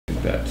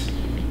like that.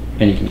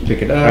 And you can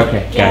pick it up.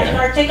 Okay, Yeah,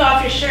 gotcha. or take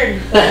off your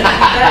shirt.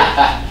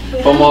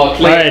 For more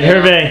click. Alright,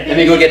 Hervé. Let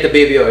me go get the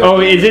baby oil. Oh,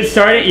 is it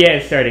starting? Yeah,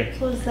 it's starting.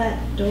 Close that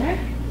door.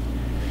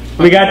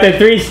 We got the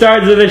 3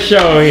 stars of the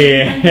show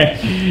here.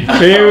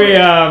 Here we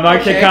are,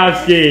 Marc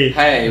Rzatkowski.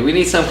 Hey, we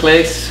need some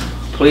clicks.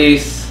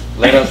 Please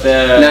let us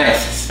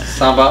Nice.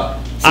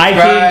 Samba.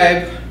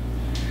 Subscribe,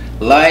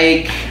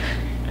 like,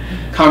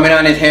 comment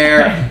on his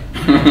hair.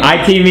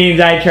 IT means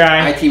I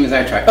try. IT means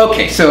I try.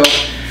 Okay, so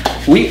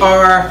we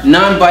are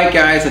non-bike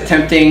guys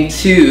attempting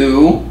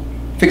to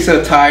fix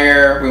a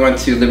tire. We went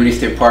to Liberty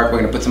State Park. We're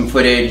gonna put some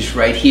footage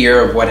right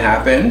here of what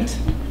happened.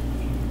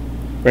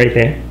 Right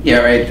there. Yeah,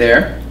 right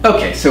there.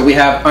 Okay, so we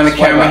have on the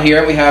camera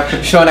here, we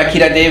have Sean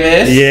Akira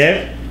Davis.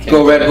 Yeah.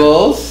 Go Red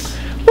Bulls.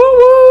 Woo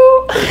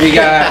woo. We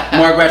got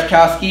Marc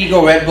Rzatkowski.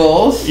 Go Red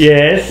Bulls.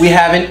 Yes. We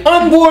have an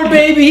unborn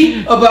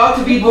baby about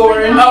to be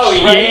born. Oh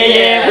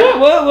yeah.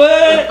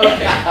 What?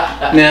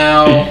 Okay.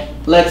 Now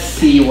let's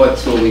see what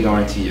tool we're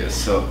going to use.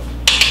 So,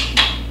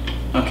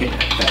 okay,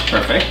 that's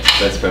perfect.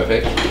 That's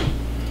perfect.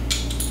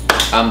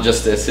 I'm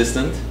just the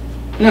assistant.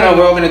 No,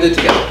 we're all gonna do it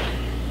together.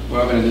 We're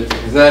all gonna do it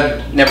together because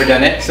I've never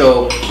done it.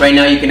 So right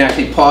now you can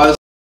actually pause.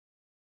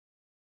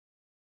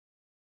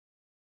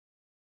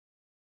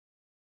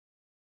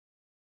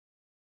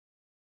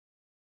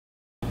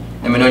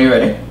 Let me know when you're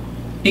ready.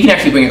 You can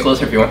actually bring it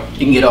closer if you want. You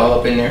can get all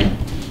up in there.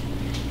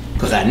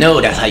 Because I know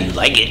that's how you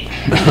like it.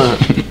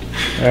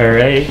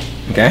 Alright.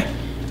 Okay.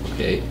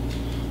 Okay.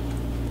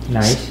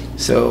 Nice.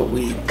 So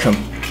we come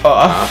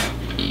off.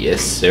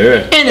 Yes,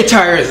 sir. And the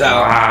tire is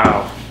out.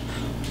 Wow.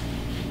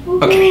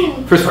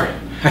 Okay, first part.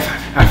 High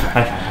five, high five.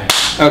 High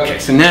five. Okay,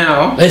 so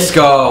now Let's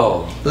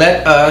go.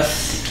 let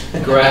us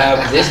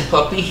grab this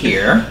puppy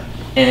here.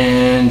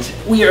 And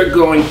we are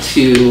going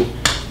to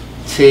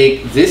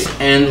take this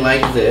end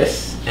like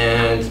this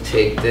and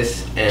take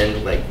this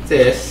end like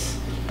this.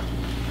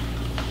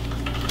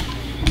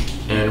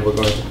 And we're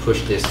going to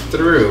push this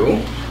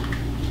through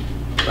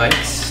like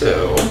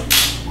so.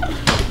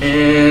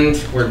 And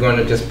we're going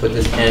to just put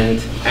this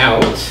end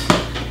out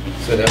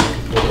so that we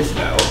can pull this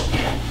out.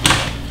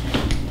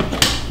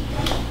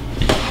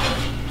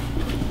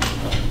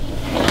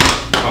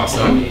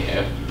 Awesome.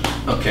 Yeah.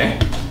 Okay.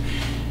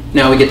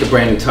 Now we get the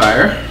brand new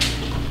tire.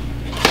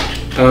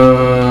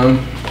 Do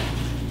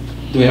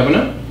we have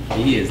enough?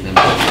 He is the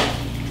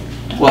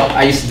best. Well,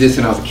 I used to do this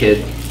when I was a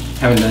kid.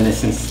 Haven't done this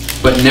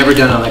since, but never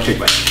done an electric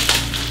bike.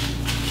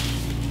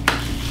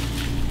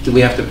 Do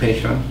we have to pay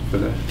Sean for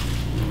the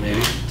Maybe.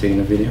 taking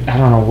the video? I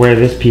don't know where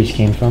this piece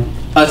came from.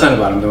 Oh, it's on the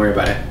bottom. Don't worry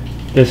about it.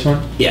 This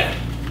one? Yeah.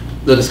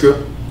 Little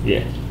screw.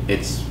 Yeah.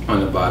 It's on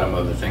the bottom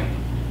of the thing.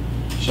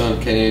 Sean,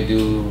 can you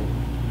do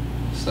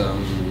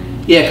some?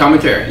 Yeah,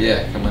 commentary.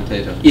 Yeah,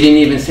 commentator. You didn't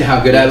even see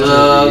how good I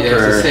look. You have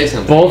to or say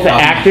something. Both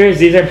actors,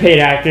 these are paid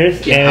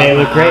actors, Yeah, and they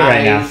look great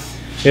right now. eyes.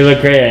 They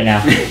look great right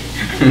now.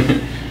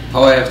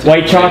 Oh, I have to.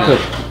 White chocolate.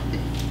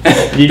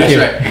 You That's too.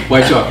 right.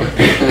 White chocolate.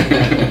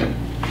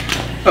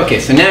 Okay,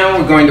 so now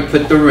we're going to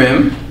put the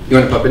rim. You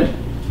want to pop it in?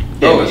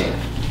 Oh, yeah.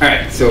 yeah. All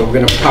right, so we're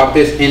gonna pop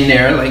this in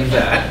there like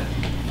that,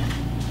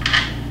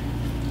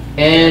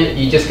 and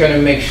you're just gonna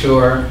make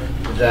sure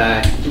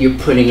that you're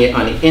putting it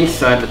on the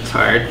inside of the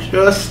tire,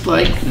 just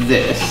like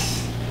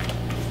this,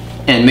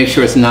 and make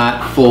sure it's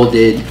not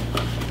folded.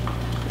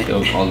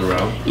 Go all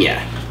around.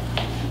 Yeah.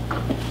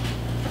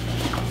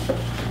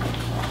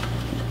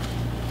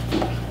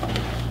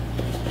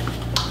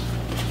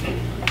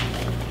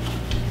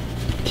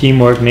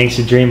 Teamwork makes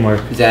the dream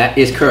work. That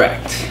is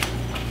correct.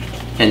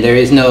 And there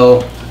is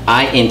no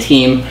I in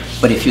team,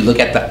 but if you look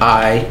at the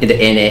I in the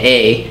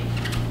NAA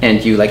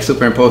and you like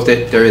superimpose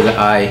it, there is an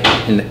I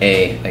in the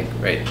A, like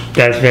right.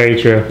 That's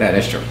very true. That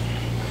is true.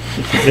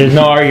 There's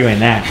no arguing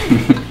that.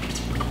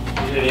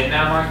 Is it in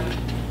now, Mark?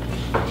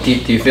 Do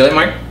you feel it,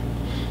 Mark?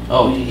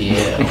 Oh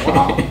yeah!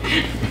 Wow.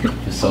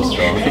 You're so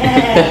strong. What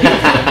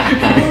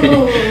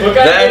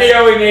kind of video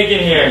are we making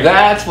here?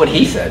 That's what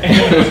he said.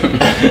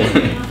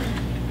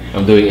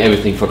 I'm doing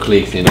everything for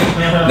clicks, you know.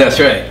 That's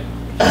right.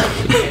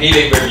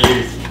 Anything for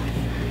views.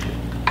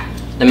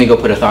 Let me go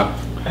put a thong.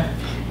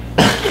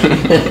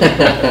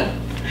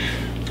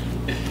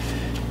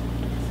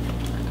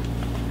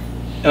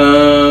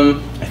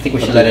 I think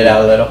we should let it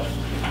out a little. I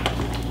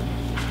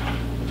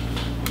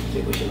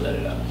think we should let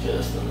it out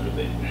just a little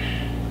bit.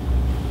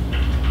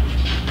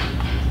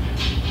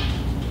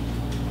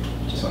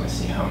 Just want to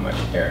see how much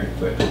air you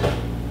put.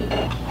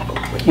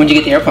 When'd you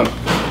get the air pump?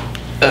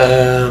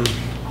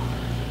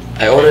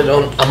 I ordered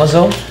on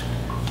Amazon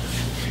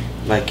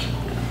like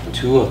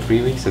 2 or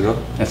 3 weeks ago.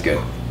 That's good.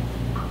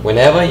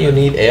 Whenever you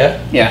need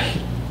air, Yeah.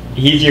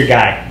 He's your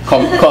guy.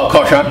 Call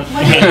Sean.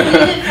 What did you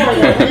need it for?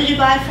 What did you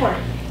buy it for?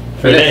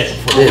 For this.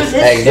 for this,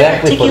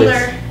 exactly for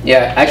this.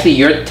 Yeah, actually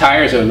your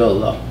tires are a little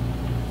low.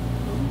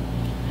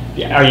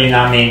 Yeah, are you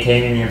not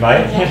maintaining your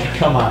bike?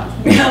 Come on.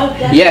 No,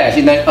 that's Yeah,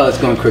 she's like, oh, it's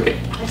going crooked.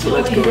 that's So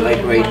let's only go like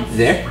one right once.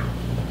 there.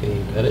 Okay,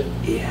 you got it.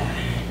 Yeah.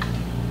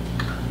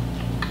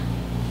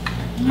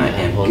 I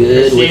am Hold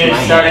good with Steven's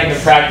my starting hands.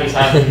 to practice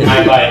on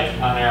my bike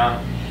on their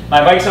own. My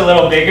bike's a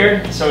little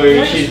bigger, so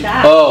Yours she's. is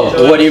fast.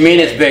 Oh, what do you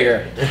mean it's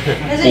bigger?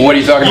 Isn't What are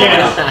you yours talking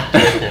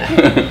fast?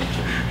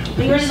 about?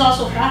 But yours is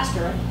also faster,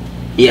 right?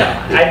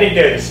 Yeah. I think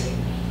they're the same.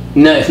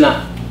 No, it's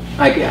not.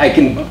 I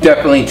can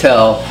definitely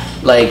tell,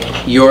 like,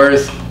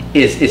 yours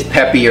is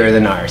peppier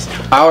than ours.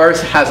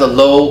 Ours has a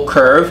low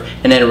curve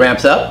and then it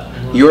ramps up.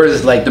 Yours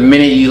is like the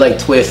minute you like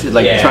twist, it's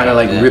like Yeah. trying to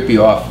like rip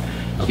you off.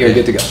 Okay. You're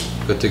good to go.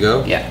 Good to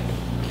go? Yeah.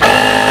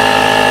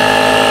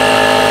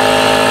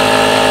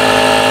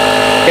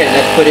 Okay,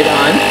 let's put it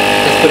on.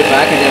 Let's put it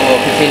back and then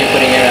we'll continue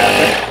putting it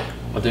after.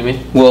 What do you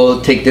mean?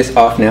 We'll take this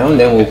off now and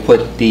then we'll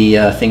put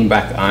the thing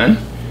back on.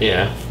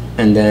 Yeah.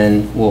 And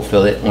then we'll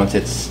fill it once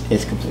it's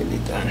completely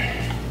done.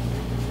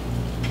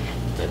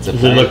 That's a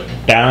Does it look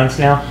balanced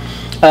now?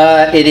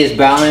 It is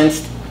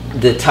balanced.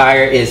 The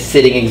tire is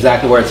sitting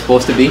exactly where it's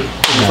supposed to be.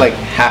 It's like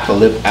half a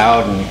lip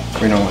out and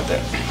we don't want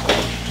that.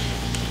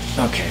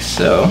 Okay,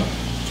 so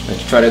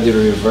let's try to do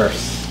the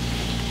reverse.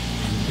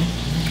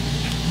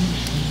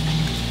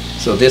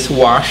 So this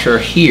washer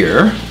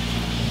here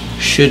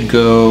should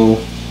go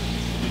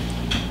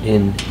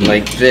in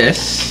like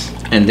this,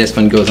 and this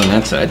one goes on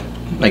that side,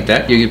 like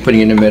that. You're putting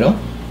it in the middle.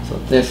 So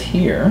this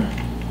here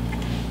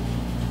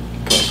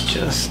goes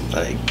just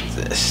like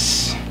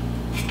this.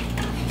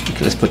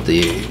 Okay, let's put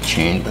the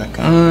chain back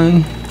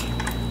on.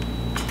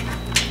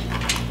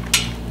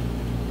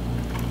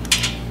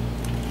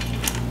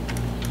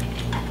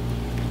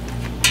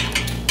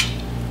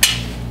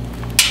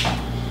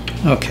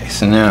 Okay,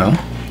 so now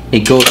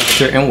it goes a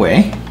certain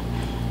way.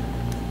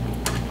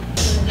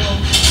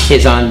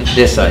 It's on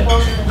this side.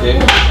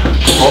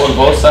 on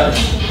both sides?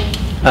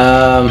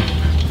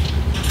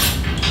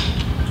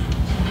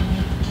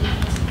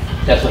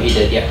 That's what he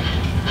did, yeah.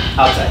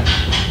 Outside.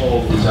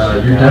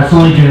 You're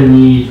definitely gonna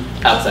need.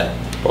 Outside.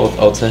 Both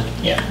outside?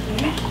 Yeah.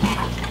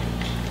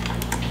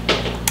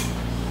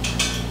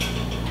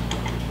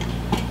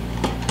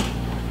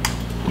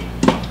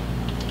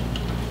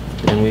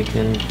 Then we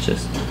can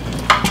just...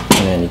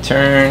 And then you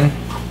turn,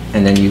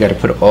 and then you got to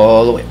put it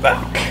all the way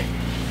back.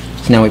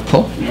 So now we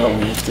pull. No,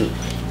 we have to...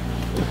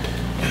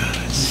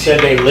 You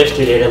said they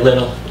lifted it a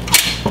little.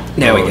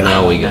 There we go.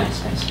 Now we go.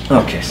 Nice, nice.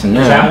 Okay, so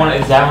now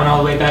Is that one all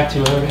the way back to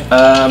over?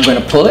 I'm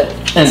gonna pull it,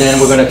 and then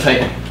we're gonna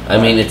tighten.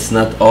 I mean, it's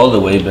not all the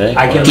way back.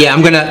 I can. Yeah,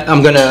 I'm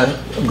gonna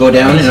go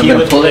down and I'm You gonna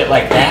would pull pull it. it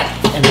like that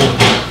and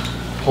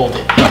then hold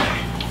it.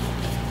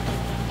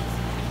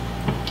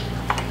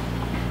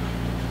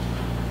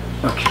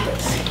 Okay,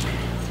 let's see.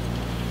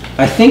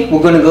 I think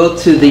we're gonna go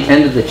to the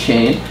end of the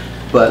chain,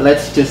 but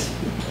let's just.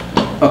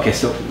 Okay,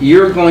 so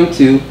you're going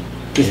to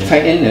just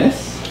tighten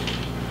this.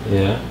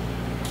 Yeah.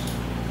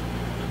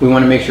 We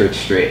want to make sure it's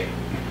straight.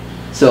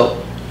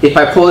 So if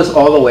I pull this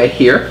all the way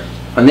here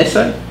on this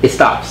side, it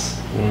stops.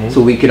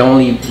 So we can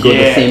only go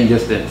the same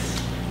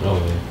distance. Oh,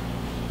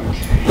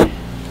 Okay.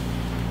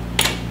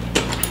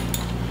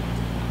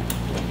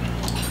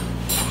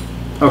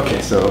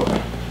 Okay, so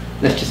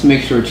let's just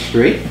make sure it's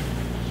straight.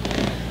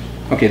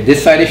 Okay,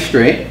 this side is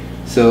straight,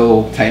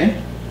 so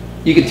tighten.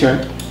 You can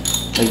turn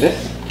like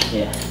this.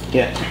 Yeah.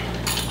 Yeah.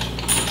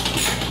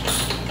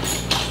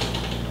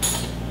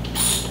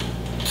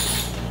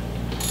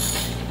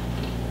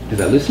 Is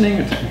that loosening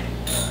or tighten?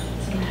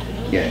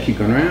 Yeah, keep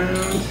going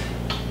around.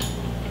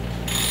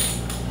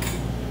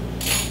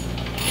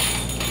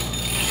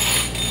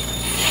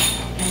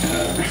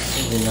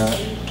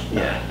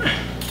 Yeah.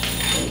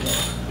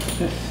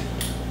 This.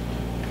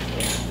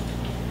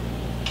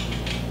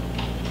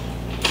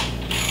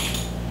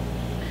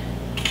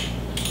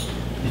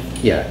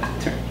 Yeah,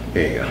 turn.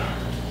 There you go.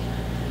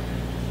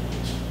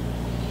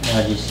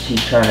 Now just keep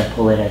trying to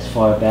pull it as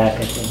far back,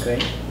 I think,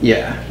 right?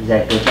 Yeah. Is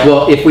that good?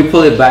 Well, if we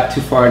pull it back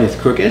too far and it's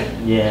crooked,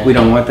 Yeah. we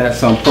don't want that.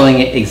 So I'm pulling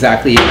it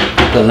exactly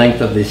the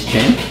length of this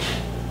chain.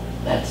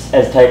 That's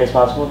as tight as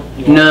possible?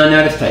 You want? No,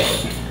 not as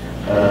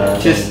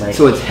tight. Just like-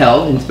 so it's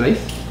held in place.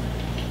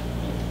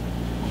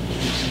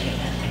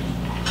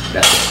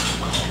 That's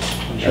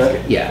it. You sure? That's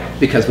good. Yeah,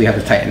 because we have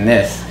to tighten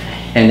this,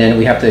 and then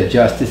we have to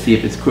adjust to see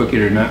if it's crooked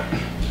or not.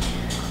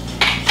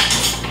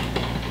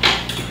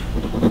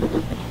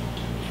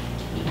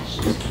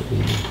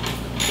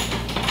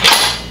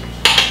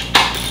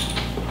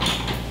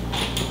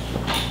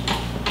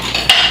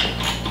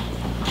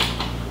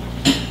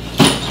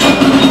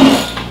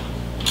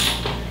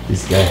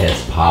 This guy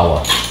has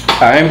power.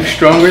 I'm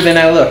stronger than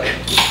I look.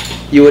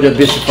 You would have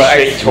been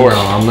surprised. No,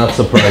 I'm not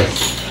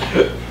surprised.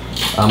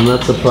 I'm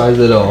not surprised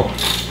at all.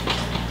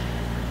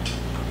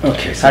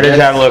 Okay, so How does that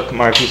that's- look,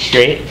 Marky?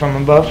 Straight from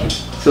above?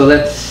 So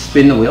let's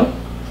spin the wheel.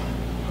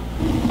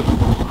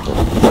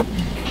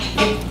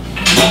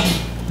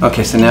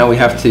 Okay, so now we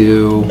have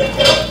to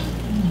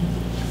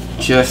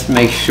just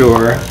make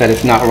sure that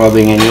it's not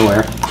rubbing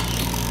anywhere.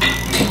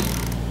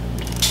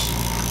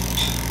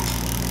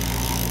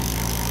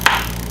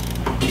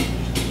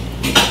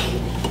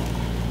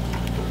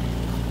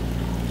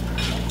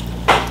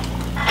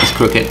 It's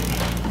crooked.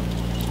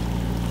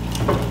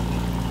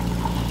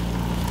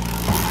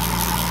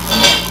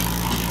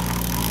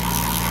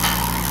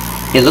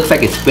 It looks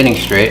like it's spinning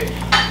straight,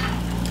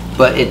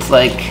 but it's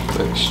like,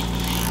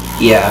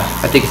 yeah,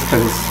 I think it's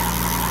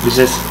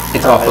because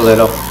it's off a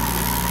little.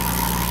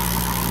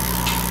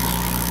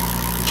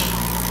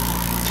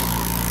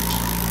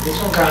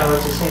 This one kind of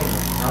looks the same,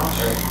 no?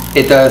 Or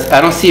It does. I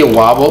don't see a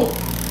wobble,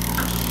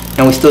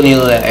 and we still need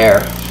a little air.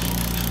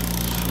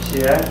 You see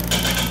that?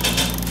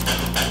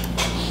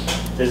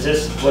 Does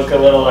this look a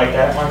little like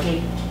that,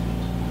 Marky?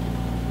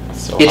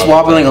 It's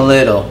wobbling a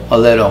little.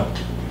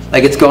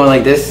 Like it's going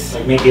like this.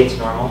 Like maybe it's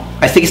normal.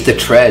 I think it's the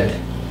tread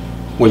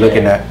we're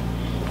looking at.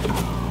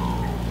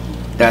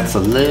 That's a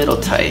little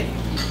tight.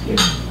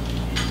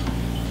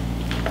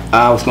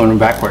 I was going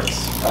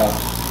backwards.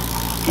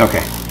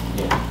 Okay.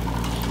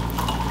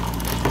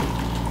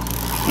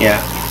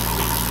 Yeah.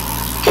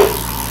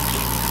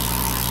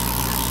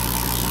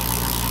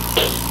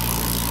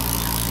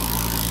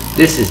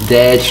 This is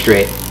dead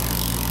straight.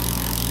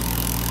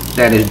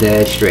 That is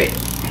dead straight.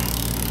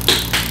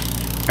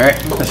 All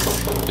right,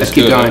 let's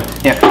keep going.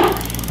 Yeah.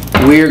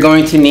 We're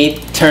going to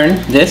need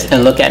turn this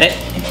and look at it.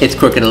 It's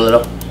crooked a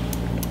little.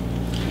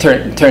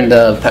 Turn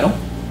the pedal.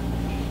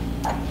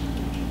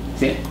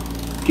 See it?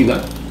 Keep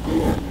going.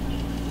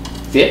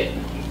 See it?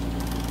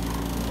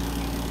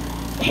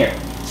 Here,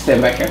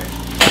 stand back here.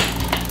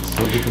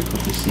 So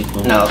difficult to see.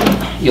 No,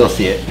 you'll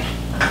see it.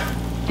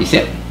 You see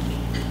it?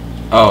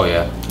 Oh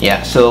yeah.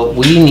 Yeah, so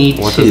we need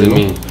What to... does it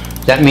mean?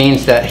 That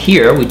means that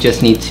here we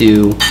just need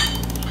to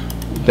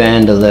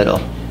bend a little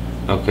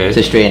Okay.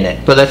 to straighten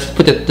it. But let's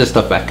put this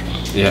stuff back.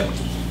 Yeah.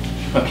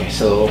 Okay,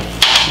 so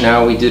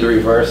now we do the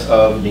reverse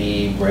of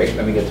the brake.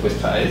 Let me get twist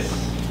ties.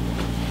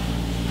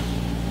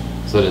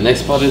 So the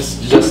next part is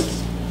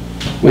just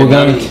We're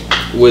done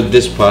going with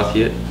this part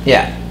here.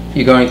 Yeah,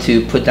 you're going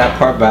to put that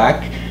part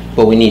back,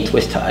 but we need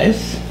twist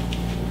ties.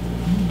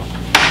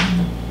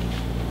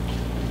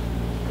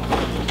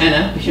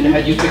 Anna, we should have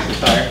had you fix the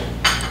tire.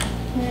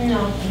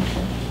 No, thank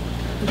you.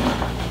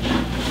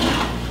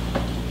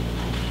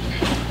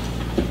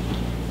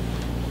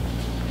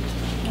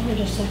 We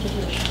just have to do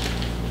it.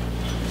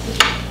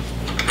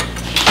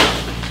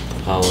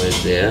 Power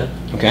is there.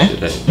 Okay.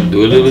 Should I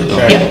do a little bit?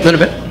 Sure. Yeah, a little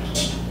bit.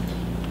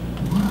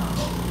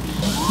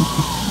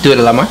 Do it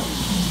a lot more.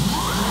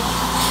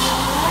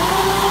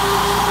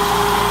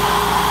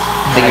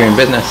 I think you're in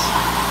business.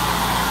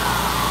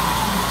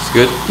 It's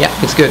good.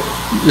 Yeah, it's good.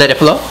 Let it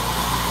flow.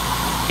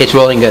 It's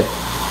rolling good.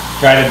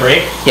 Try the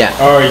brake? Yeah.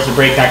 Or is the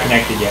brake not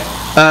connected yet?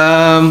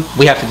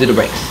 We have to do the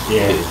brakes.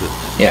 Yeah.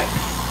 Yeah.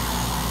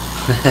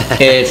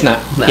 It's not.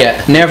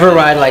 Yeah, never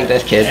ride like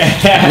this, kid.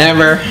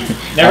 Never.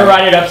 Never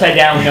ride it upside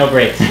down with no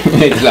brakes.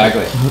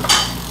 Exactly.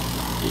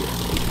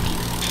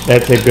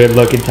 That's a good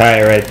looking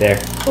tire right there.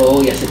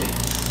 Oh, yes, it is.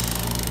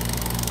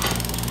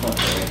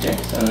 Okay, right there.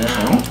 So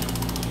now,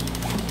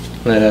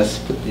 let us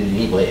put the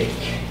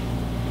V-brake.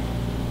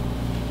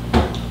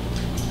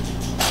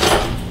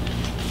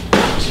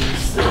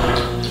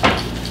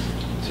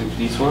 Took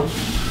these ones.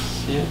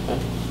 Yeah.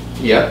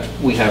 Yep,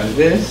 we have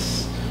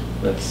this.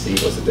 Let's see,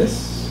 was it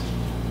this?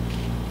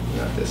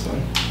 Not this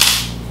one.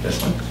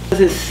 This one. Does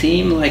it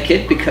seem like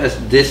it because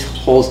this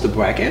holds the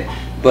bracket,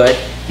 but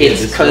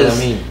it's this is what I because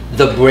mean.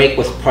 the brake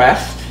was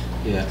pressed.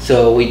 Yeah.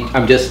 So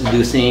I'm just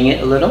loosening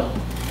it a little.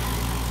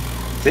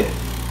 See?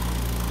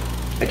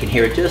 I can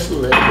hear it just a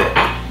little bit.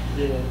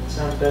 Yeah, it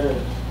sounds better.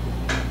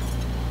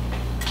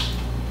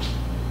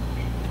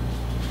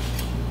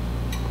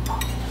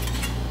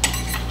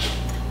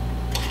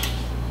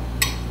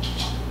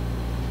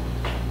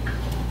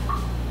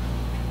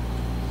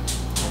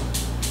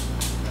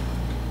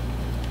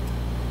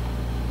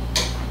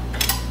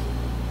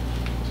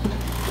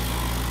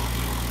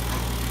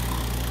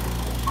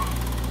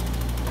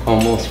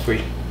 Almost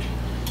free.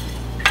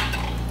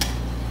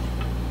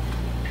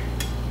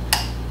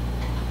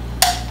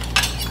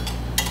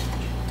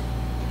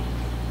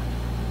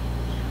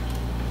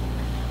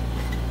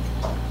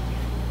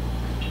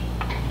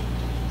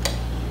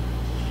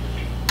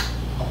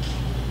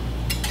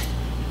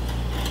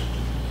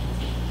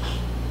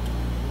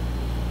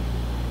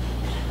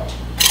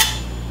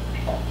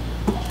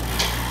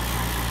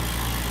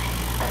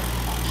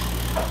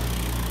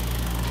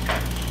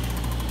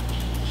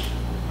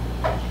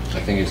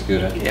 I think it's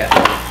good. Huh? Yeah.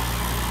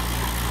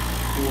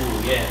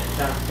 Ooh, yeah,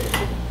 sounds good.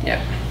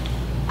 Yeah.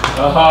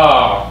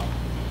 Oh,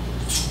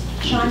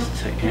 Sean, Just a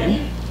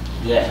second.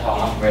 yeah,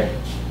 I'm ready.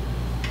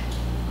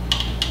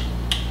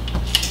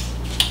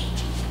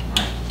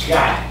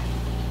 got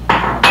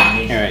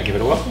it. All right, give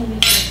it a whirl. as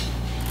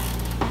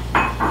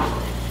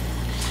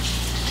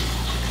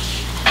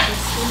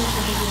soon as I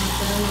get my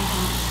phone,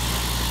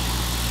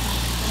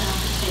 I'll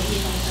take you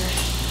over.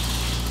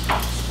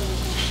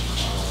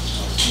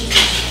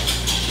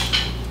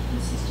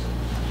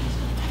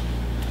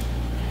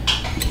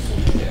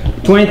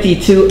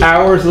 22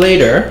 hours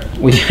later,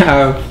 we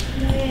have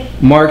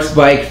Marc's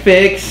bike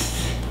fixed.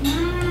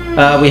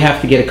 We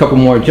have to get a couple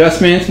more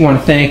adjustments. We want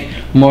to thank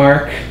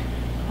Marc.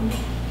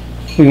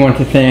 We want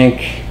to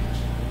thank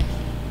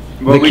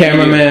the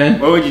cameraman.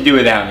 What would you do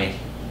without me?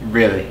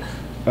 Really?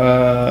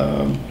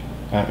 I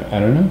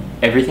don't know.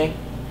 Everything?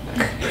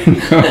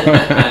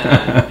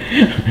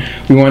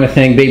 We want to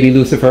thank baby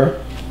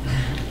Lucifer.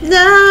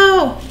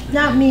 No,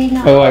 not me.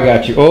 No. Oh, I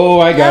got you. Oh,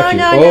 I got you.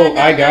 No, Oh,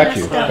 no, I no, got no,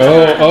 you. stop,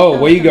 Oh, stop, oh,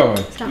 stop. where you going?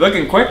 Stop.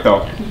 Looking quick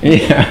though.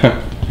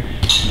 Yeah.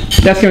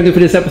 That's going to do for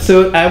this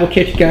episode. I will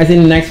catch you guys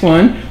in the next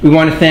one. We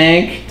want to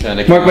thank Turn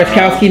the Marc camera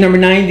Rzatkowski, number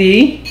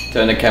 90.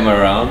 Turn the camera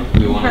around.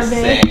 We want to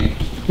Hervé. sing.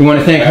 We want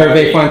to thank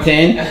Hervé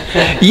Fontaine.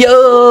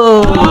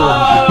 Yo!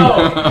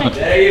 Oh,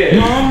 there he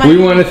is. Oh my We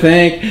want to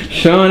thank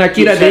Sean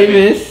Akira 27.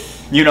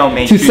 Davis. You know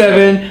me.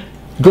 27.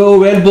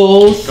 Go Red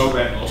Bulls. Go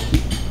Red Bulls.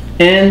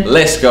 And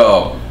Let's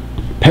go.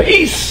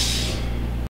 peace.